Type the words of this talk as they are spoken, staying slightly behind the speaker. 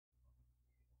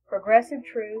progressive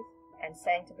truth, and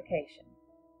sanctification.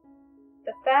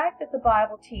 The fact that the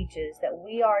Bible teaches that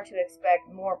we are to expect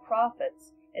more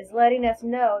prophets is letting us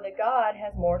know that God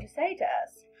has more to say to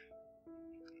us.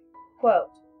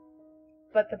 Quote,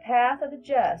 "But the path of the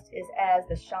just is as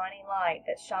the shining light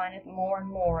that shineth more and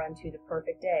more unto the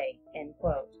perfect day." End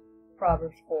quote.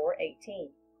 Proverbs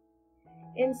 4:18.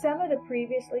 In some of the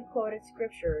previously quoted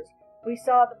scriptures, we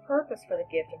saw the purpose for the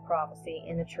gift of prophecy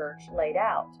in the church laid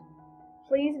out.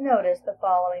 Please notice the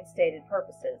following stated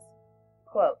purposes.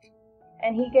 Quote,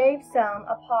 "And he gave some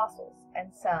apostles,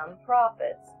 and some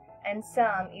prophets, and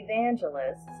some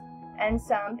evangelists, and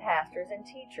some pastors and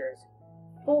teachers,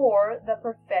 for the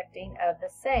perfecting of the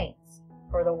saints,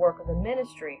 for the work of the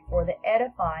ministry, for the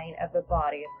edifying of the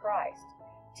body of Christ,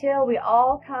 till we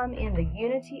all come in the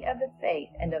unity of the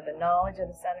faith and of the knowledge of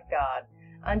the Son of God,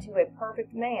 unto a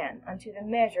perfect man, unto the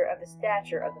measure of the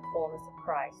stature of the fullness of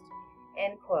Christ."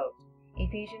 End quote.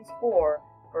 Ephesians 4,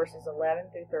 verses 11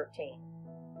 through 13.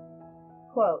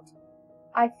 Quote,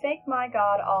 "I thank my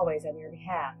God always on your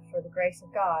behalf for the grace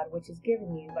of God which is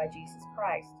given you by Jesus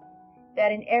Christ,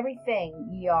 that in everything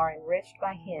ye are enriched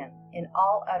by him, in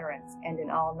all utterance and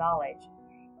in all knowledge,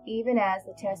 even as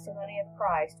the testimony of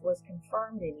Christ was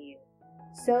confirmed in you,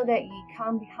 so that ye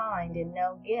come behind in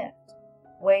no gift,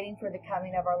 waiting for the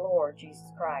coming of our Lord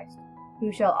Jesus Christ,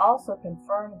 who shall also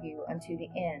confirm you unto the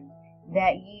end,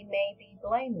 that ye may be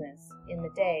blameless in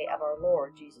the day of our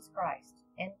Lord Jesus Christ."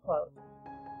 End quote.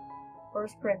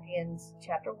 1 Corinthians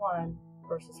chapter 1,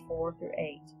 verses 4 through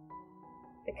 8.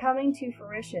 The coming to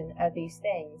fruition of these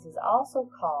things is also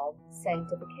called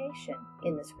sanctification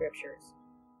in the Scriptures.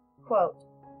 Quote,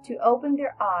 "To open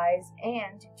their eyes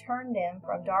and to turn them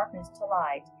from darkness to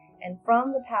light, and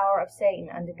from the power of Satan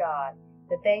unto God,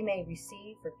 that they may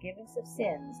receive forgiveness of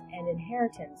sins and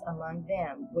inheritance among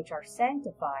them which are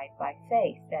sanctified by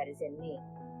faith that is in me."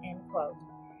 End quote.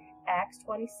 Acts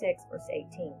 26, verse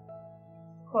 18.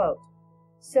 Quote,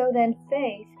 "So then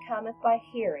faith cometh by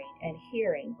hearing, and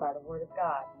hearing by the word of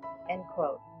God." End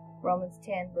quote. Romans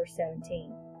 10, verse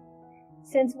 17.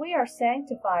 Since we are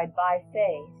sanctified by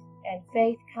faith, and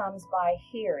faith comes by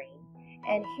hearing,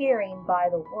 and hearing by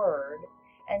the word,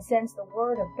 and since the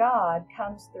word of God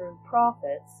comes through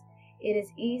prophets, it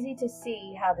is easy to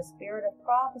see how the spirit of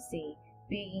prophecy,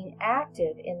 being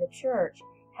active in the church,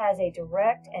 has a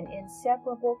direct and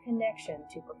inseparable connection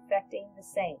to perfecting the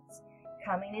saints,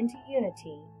 coming into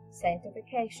unity,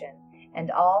 sanctification,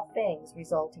 and all things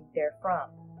resulting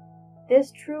therefrom.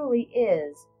 This truly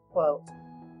is, quote,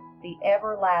 "the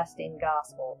everlasting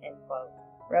gospel," end quote.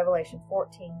 Revelation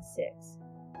 14:6.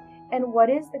 And what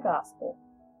is the gospel?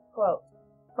 Quote,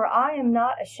 "For I am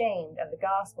not ashamed of the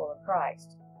gospel of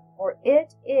Christ, for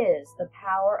it is the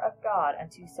power of God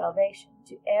unto salvation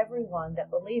to every one that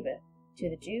believeth, to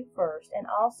the Jew first, and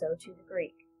also to the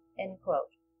Greek." End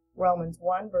quote. Romans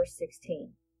 1, verse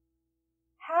 16.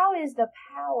 How is the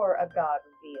power of God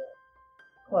revealed?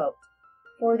 Quote,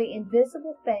 "For the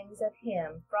invisible things of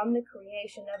him from the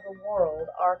creation of the world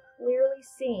are clearly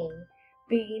seen,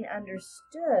 being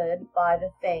understood by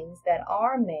the things that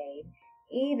are made,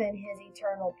 even his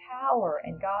eternal power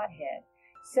and Godhead,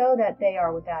 so that they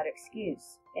are without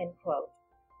excuse." End quote.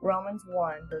 Romans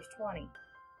 1, verse 20.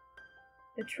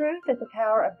 The truth that the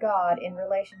power of God in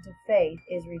relation to faith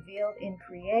is revealed in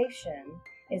creation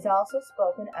is also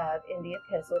spoken of in the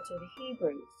epistle to the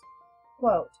Hebrews.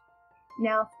 Quote,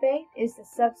 "Now faith is the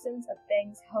substance of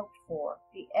things hoped for,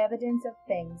 the evidence of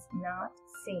things not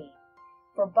seen.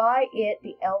 For by it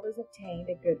the elders obtained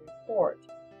a good report.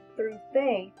 Through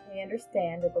faith we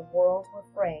understand that the worlds were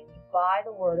framed by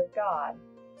the word of God,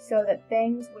 so that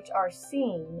things which are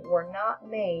seen were not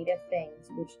made of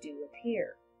things which do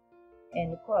appear."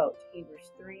 End quote.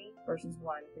 Hebrews 3, verses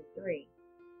 1 through 3.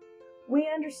 We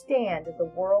understand that the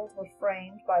worlds were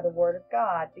framed by the word of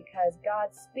God because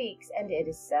God speaks and it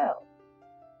is so.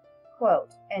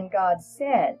 Quote, "And God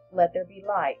said, let there be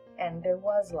light, and there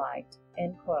was light."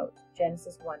 End quote.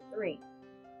 Genesis 1:3.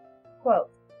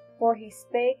 Quote, "For he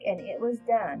spake and it was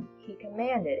done, he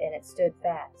commanded and it stood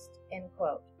fast." End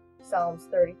quote. Psalms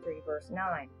 33, verse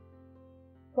 9.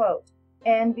 Quote,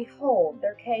 "And behold,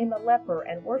 there came a leper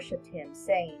and worshipped him,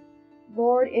 saying,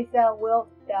 Lord, if thou wilt,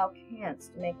 thou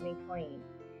canst make me clean.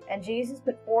 And Jesus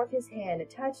put forth his hand and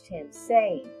touched him,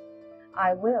 saying,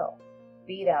 I will,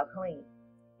 be thou clean.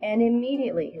 And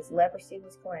immediately his leprosy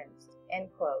was cleansed."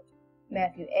 End quote.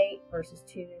 Matthew 8, verses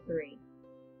 2 to 3.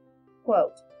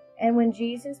 Quote, "And when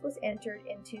Jesus was entered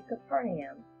into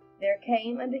Capernaum, there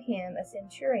came unto him a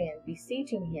centurion,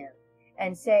 beseeching him,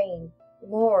 and saying,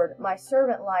 Lord, my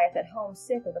servant lieth at home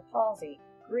sick of the palsy,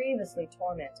 grievously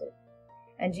tormented.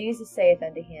 And Jesus saith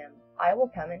unto him, I will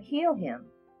come and heal him.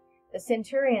 The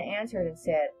centurion answered and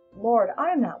said, Lord,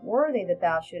 I am not worthy that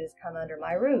thou shouldest come under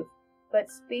my roof, but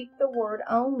speak the word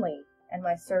only, and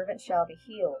my servant shall be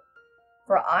healed.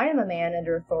 For I am a man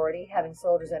under authority, having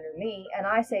soldiers under me, and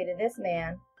I say to this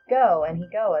man, Go, and he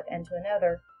goeth, and to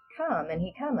another, Come, and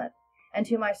he cometh, and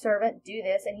to my servant, Do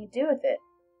this, and he doeth it.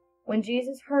 When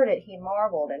Jesus heard it, he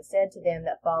marveled, and said to them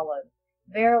that followed,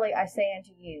 Verily I say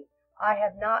unto you, I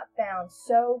have not found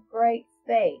so great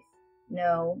faith,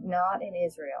 no, not in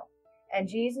Israel. And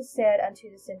Jesus said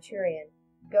unto the centurion,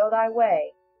 Go thy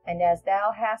way, and as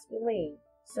thou hast believed,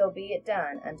 so be it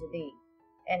done unto thee.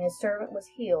 And his servant was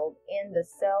healed in the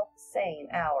self-same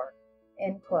hour.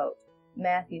 End quote.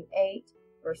 Matthew 8,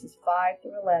 verses 5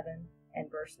 through 11,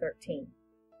 and verse 13.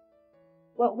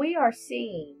 What we are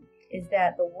seeing is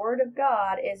that the Word of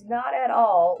God is not at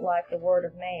all like the Word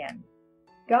of man.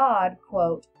 God,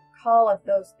 quote, calleth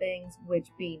those things which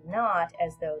be not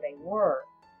as though they were,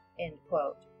 end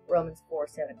quote. Romans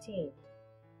 4:17.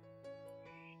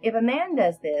 If a man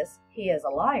does this, he is a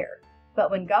liar.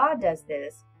 But when God does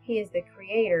this, he is the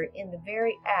creator in the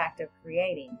very act of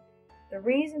creating. The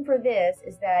reason for this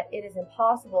is that it is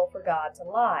impossible for God to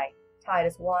lie.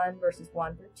 Titus 1, verses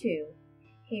 1 through 2,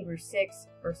 Hebrews 6,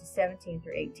 verses 17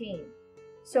 through 18.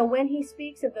 So when he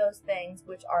speaks of those things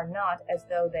which are not as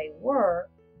though they were,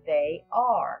 they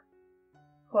are.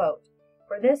 Quote,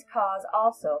 For this cause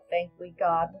also thank we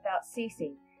God without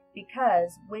ceasing,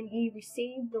 because when ye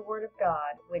received the word of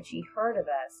God, which ye heard of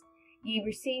us, ye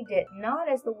received it not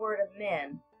as the word of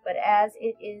men, but as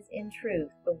it is in truth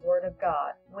the word of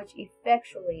God, which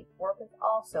effectually worketh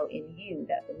also in you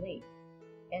that believe.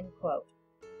 End quote.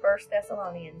 1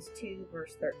 Thessalonians 2,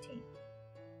 verse 13.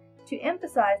 To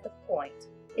emphasize the point,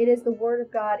 it is the word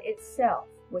of God itself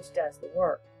which does the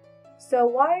work. So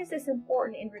why is this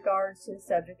important in regards to the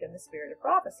subject of the spirit of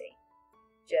prophecy?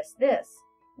 Just this.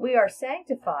 We are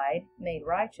sanctified, made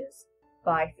righteous,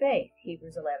 by faith,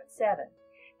 Hebrews 11:7.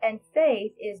 And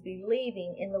faith is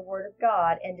believing in the Word of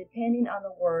God and depending on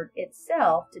the Word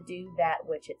itself to do that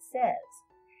which it says.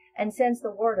 And since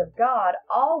the Word of God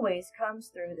always comes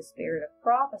through the spirit of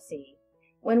prophecy,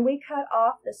 when we cut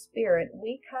off the Spirit,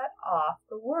 we cut off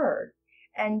the Word,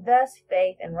 and thus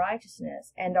faith and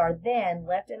righteousness, and are then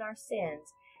left in our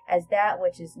sins, as that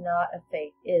which is not of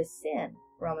faith is sin.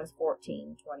 Romans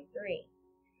 14:23.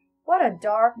 What a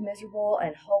dark, miserable,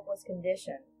 and hopeless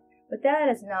condition. But that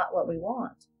is not what we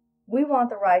want. We want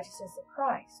the righteousness of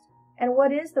Christ. And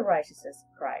what is the righteousness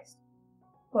of Christ?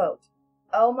 Quote,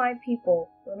 O my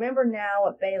people, remember now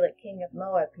what Balak king of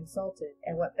Moab consulted,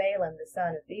 and what Balaam the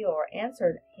son of Beor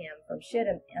answered him from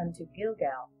Shittim unto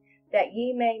Gilgal, that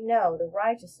ye may know the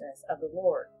righteousness of the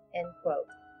Lord. End quote.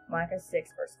 Micah 6,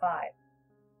 verse 5.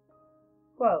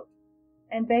 Quote,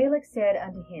 And Balak said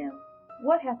unto him,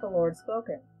 What hath the Lord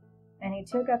spoken? And he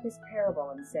took up his parable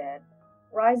and said,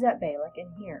 Rise up, Balak,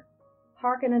 and hear.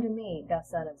 Hearken unto me, thou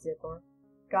son of Zippor.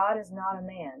 God is not a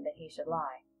man, that he should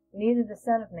lie, neither the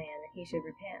Son of man, that he should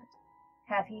repent.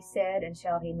 Hath he said, and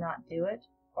shall he not do it?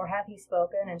 Or hath he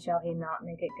spoken, and shall he not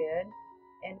make it good?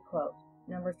 End quote.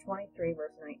 Numbers 23,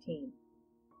 verse 19.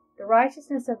 The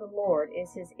righteousness of the Lord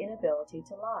is his inability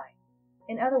to lie.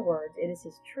 In other words, it is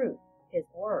his truth, his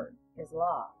word, his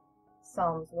law.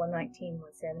 Psalms 119,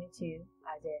 172,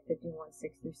 Isaiah 51,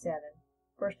 6 through 7,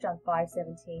 1 John 5,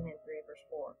 17, and 3 verse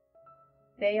 4.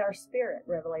 They are spirit,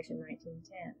 Revelation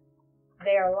 19:10.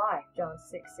 They are life, John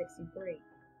 6:63.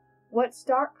 What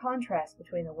stark contrast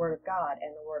between the word of God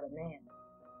and the word of man.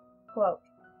 Quote,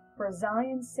 For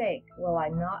Zion's sake will I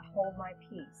not hold my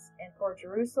peace, and for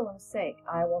Jerusalem's sake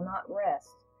I will not rest,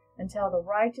 until the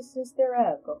righteousness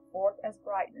thereof go forth as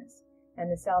brightness,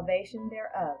 and the salvation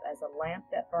thereof as a lamp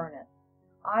that burneth.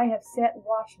 I have set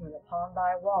watchmen upon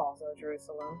thy walls, O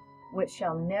Jerusalem, which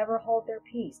shall never hold their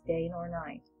peace day nor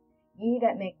night. Ye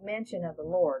that make mention of the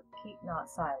Lord, keep not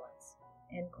silence.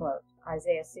 End quote.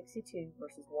 Isaiah 62,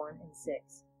 verses 1 and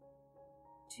 6.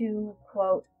 To,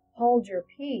 quote, hold your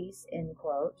peace, end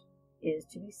quote, is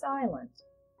to be silent.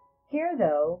 Here,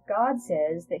 though, God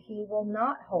says that he will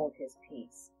not hold his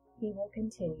peace. He will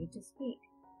continue to speak.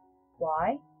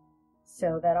 Why?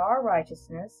 So that our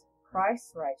righteousness,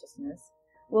 Christ's righteousness,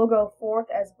 will go forth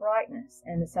as brightness,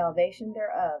 and the salvation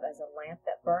thereof as a lamp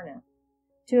that burneth.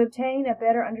 To obtain a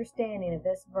better understanding of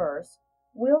this verse,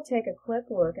 we'll take a quick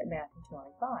look at Matthew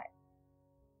 25.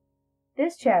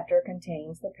 This chapter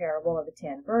contains the parable of the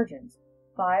 10 virgins,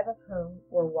 5 of whom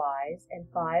were wise and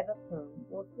 5 of whom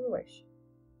were foolish.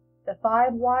 The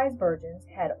 5 wise virgins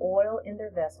had oil in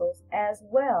their vessels as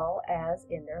well as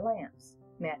in their lamps,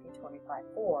 Matthew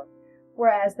 25:4,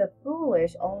 whereas the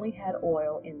foolish only had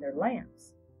oil in their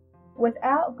lamps.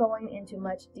 Without going into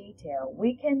much detail,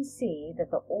 we can see that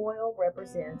the oil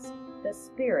represents the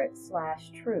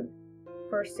Spirit/truth.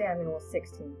 1 Samuel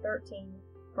 16:13,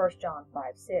 1 John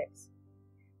 5:6.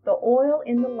 The oil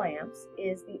in the lamps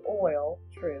is the oil,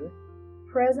 truth,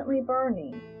 presently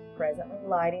burning, presently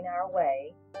lighting our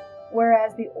way,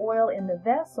 whereas the oil in the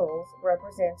vessels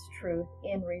represents truth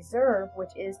in reserve,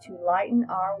 which is to lighten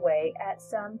our way at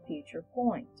some future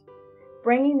point.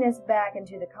 Bringing this back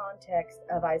into the context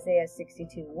of Isaiah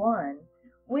 62:1,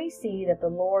 we see that the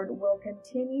Lord will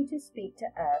continue to speak to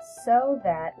us so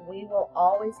that we will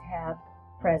always have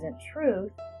present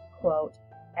truth, quote,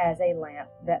 as a lamp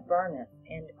that burneth,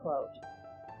 end quote.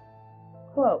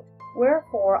 Quote,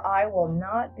 wherefore I will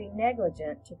not be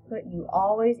negligent to put you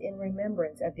always in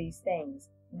remembrance of these things,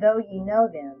 though ye know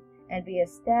them, and be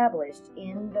established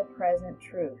in the present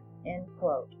truth, end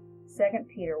quote. 2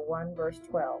 Peter 1 verse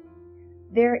 12.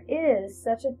 There is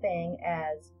such a thing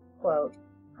as, quote,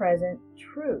 present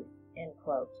truth, end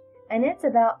quote, and it's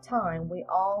about time we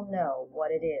all know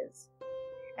what it is.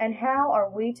 And how are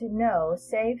we to know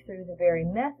save through the very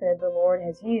method the Lord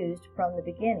has used from the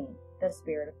beginning, the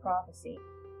spirit of prophecy?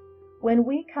 When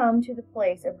we come to the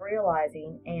place of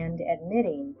realizing and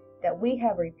admitting that we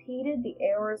have repeated the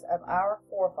errors of our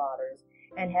forefathers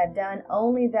and have done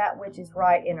only that which is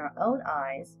right in our own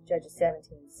eyes, Judges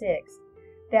 17:6,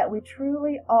 that we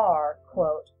truly are,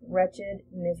 quote, wretched,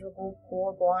 miserable,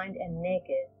 poor, blind, and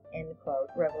naked, end quote,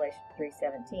 Revelation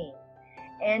 3:17,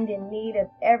 and in need of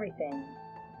everything,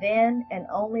 then and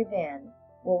only then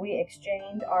will we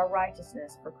exchange our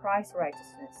righteousness for Christ's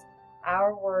righteousness,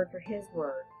 our word for his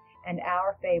word, and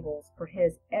our fables for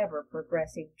his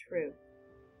ever-progressing truth.